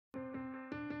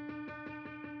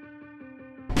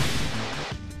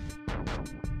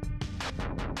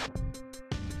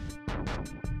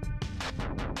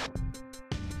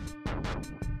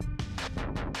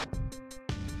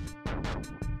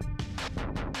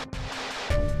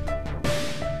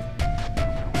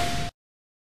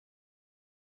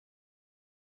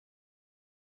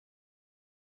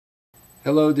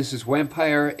Hello, this is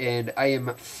Vampire, and I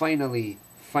am finally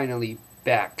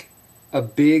back. A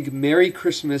big Merry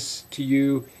Christmas to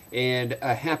you and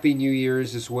a Happy New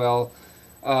Year's as well.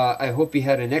 I hope you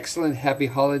had an excellent Happy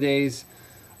Holidays.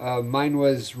 Mine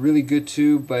was really good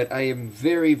too, but I am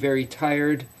very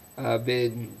tired. I've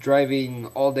been driving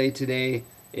all day today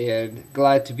and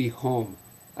glad to be home.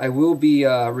 I will be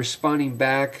responding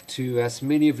back to as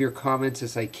many of your comments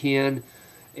as I can,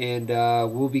 and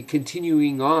we'll be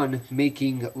continuing on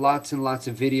making lots and lots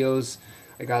of videos.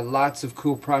 I got lots of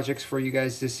cool projects for you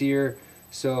guys this year,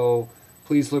 so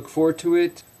please look forward to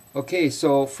it. Okay,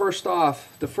 so first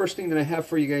off, the first thing that I have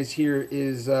for you guys here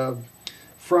is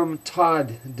from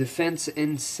Todd, Defense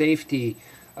and Safety.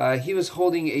 He was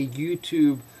holding a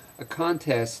YouTube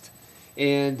contest,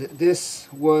 and this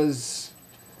was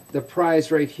the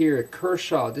prize right here,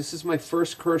 Kershaw. This is my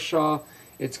first Kershaw.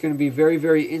 It's going to be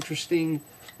very interesting.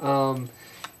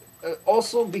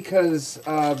 Also because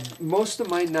most of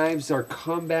my knives are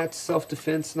combat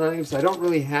self-defense knives. I don't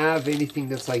really have anything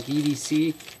that's like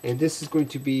EDC, and this is going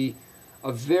to be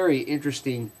a very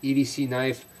interesting EDC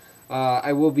knife.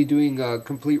 I will be doing a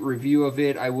complete review of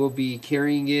it. I will be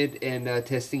carrying it and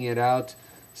testing it out,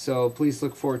 so please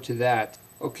look forward to that.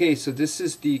 Okay, so this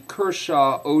is the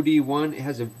Kershaw OD1. It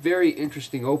has a very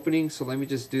interesting opening, so let me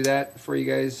just do that for you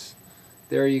guys.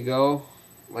 There you go.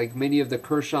 Like many of the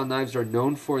Kershaw knives are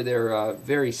known for their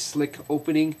very slick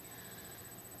opening.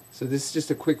 So this is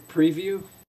just a quick preview.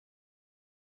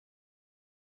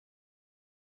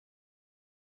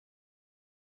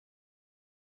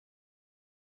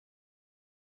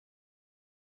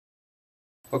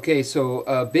 Okay, so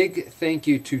a big thank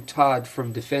you to Todd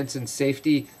from Defense and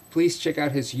Safety. Please check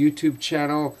out his YouTube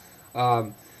channel.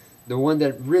 The one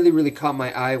that really caught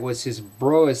my eye was his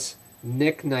Broas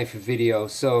neck knife video.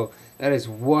 So that is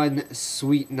one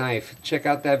sweet knife. Check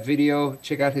out that video,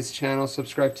 check out his channel,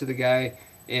 subscribe to the guy,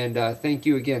 and thank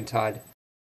you again, Todd.